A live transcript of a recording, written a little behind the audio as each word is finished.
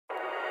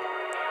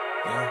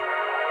I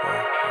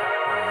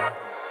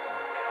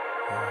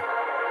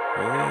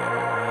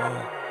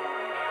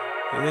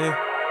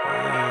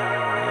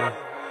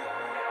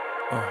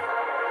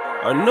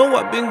know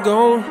I've been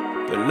gone,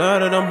 but now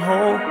that I'm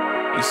home,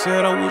 you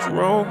said I was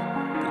wrong,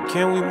 but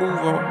can we move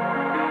on?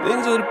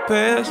 Things of the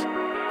past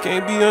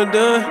can't be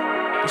undone,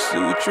 but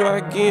still we try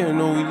again,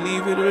 or we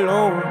leave it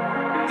alone.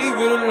 Leave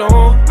it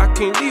alone, I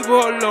can't leave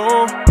her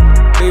alone.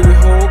 Baby,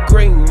 hold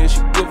grain and she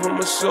good for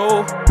my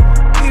soul.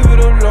 Leave it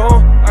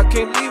alone, I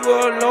can't leave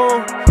her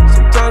alone.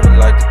 Sometimes I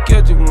like to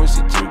catch it when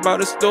she jump by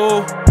the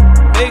stove.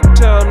 Make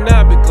time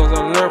now because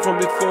I learned from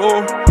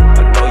before.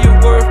 I know your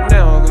worth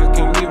now, I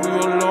can't leave you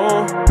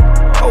alone.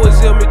 Always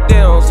held me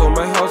down, so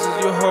my house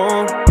is your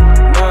home.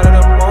 Now that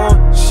I'm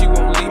on, she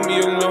won't leave me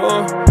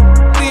alone.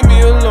 Leave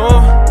me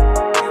alone,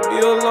 leave me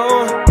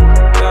alone.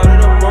 Now that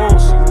I'm on,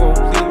 she won't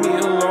leave me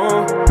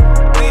alone.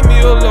 Leave me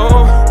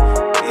alone,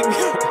 leave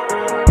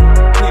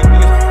me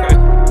alone.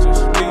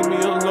 Just leave me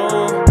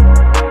alone.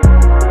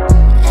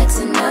 X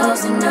and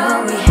O's and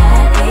know we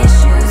had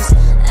issues.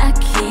 I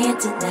can't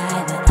deny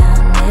that I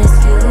miss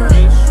you.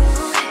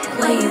 The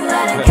way you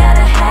let it,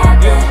 gotta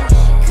have it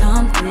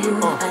come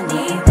through. I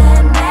need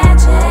that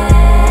magic.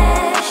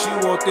 She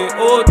want that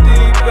OD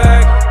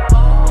back.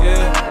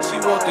 Yeah, she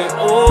want that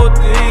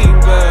OD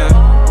back.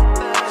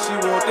 She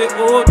want that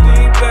OD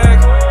back.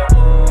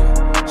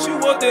 She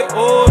want that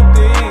OD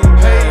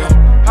back.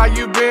 Hey, how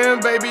you been,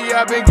 baby?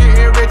 I've been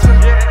getting richer.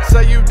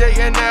 Say you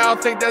dating now,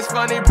 think that's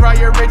funny,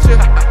 prior richer.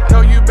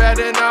 Know you bad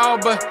and all,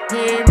 but he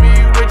ain't me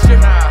with you.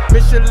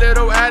 Miss your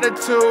little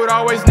attitude,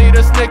 always need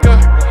a snicker.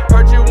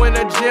 Heard you in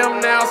the gym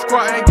now,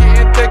 squatting,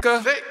 getting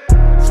thicker.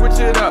 Switch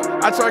it up,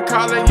 I tried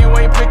calling, you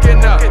ain't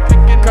picking up.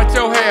 Cut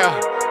your hair,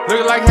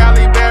 look like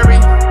Halle Berry.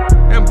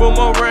 And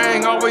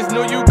boomerang, always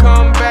knew you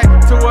come back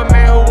to a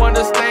man who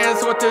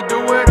understands what to do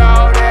with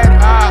all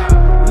that.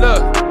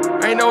 Look,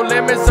 ain't no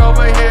limits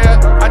over here.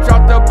 I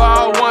dropped the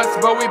ball once,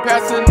 but we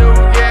passed a new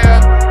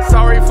year.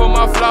 Sorry for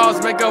my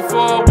flaws, make up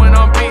for when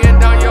I'm beating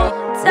down your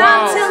walls.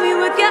 Talk to me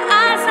with your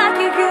eyes like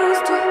you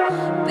used to.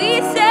 Be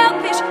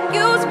selfish,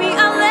 use me,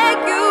 I'll let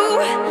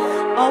you.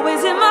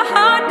 Always in my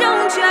heart,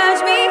 don't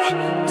judge me.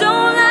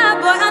 Don't lie,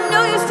 boy, I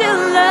know you still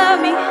love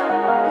me.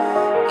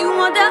 You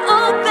want that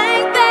old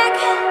thing back.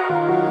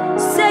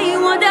 Say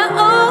you want that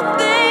old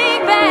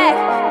thing back.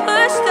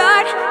 Push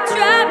start,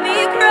 drive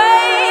me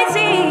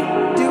crazy.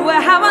 Do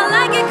it how I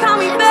like it, call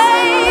me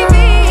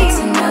baby. X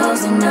and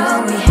O's and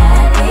know we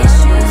had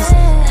issues.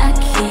 I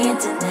can't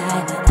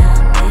deny that I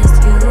miss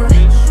you.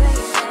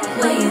 The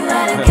way you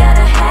let it,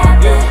 gotta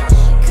have it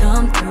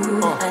come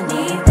through. I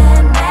need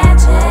that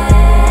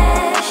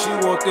magic. She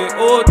want that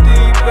OD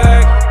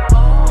back.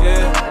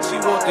 Yeah, she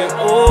want that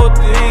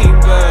OD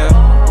back.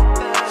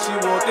 She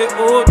want that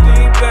OD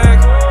back.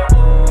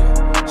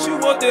 She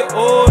want that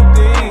OD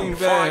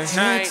back.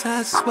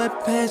 Tie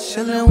sweatpants,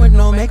 chillin' with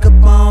no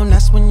makeup on.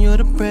 That's when you're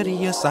the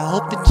prettiest. I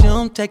hope that you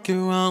don't take it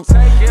wrong.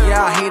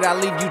 Yeah, I hate I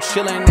leave you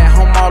chillin' at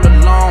home all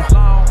alone.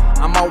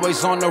 I'm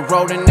always on the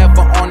road and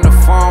never on the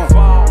phone.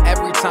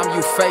 Every time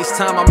you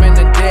FaceTime, I'm in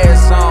the dead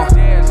zone.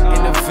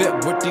 In the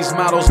VIP with these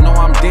models, know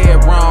I'm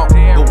dead wrong.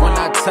 But when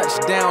I touch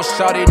down,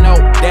 shawty know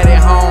that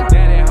at home.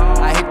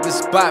 I hit the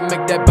spot,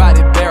 make that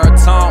body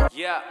baritone.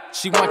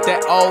 She want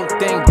that old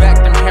thing back,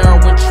 them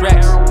heroin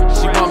tracks.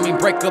 She want me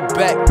break her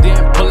back,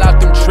 then pull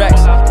out them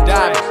tracks.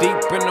 Dive deep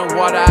in the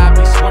water, I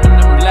be swimming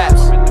them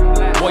laps.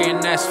 Boy,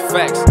 and that's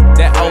facts,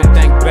 that old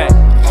thing back.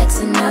 X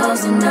and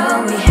O's and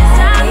know we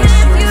had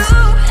issues.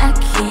 I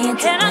can't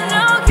deny and I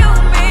know you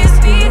miss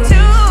me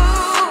too.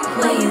 The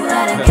way you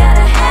let it,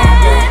 gotta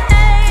have it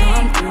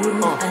come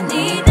through. I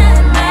need that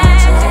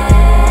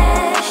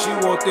magic. She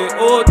want that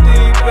OD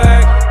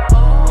back.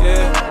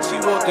 Yeah, she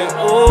want that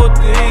OD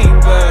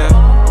back.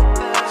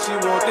 She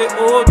want that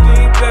OD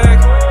back.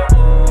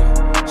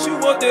 She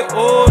want that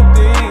OD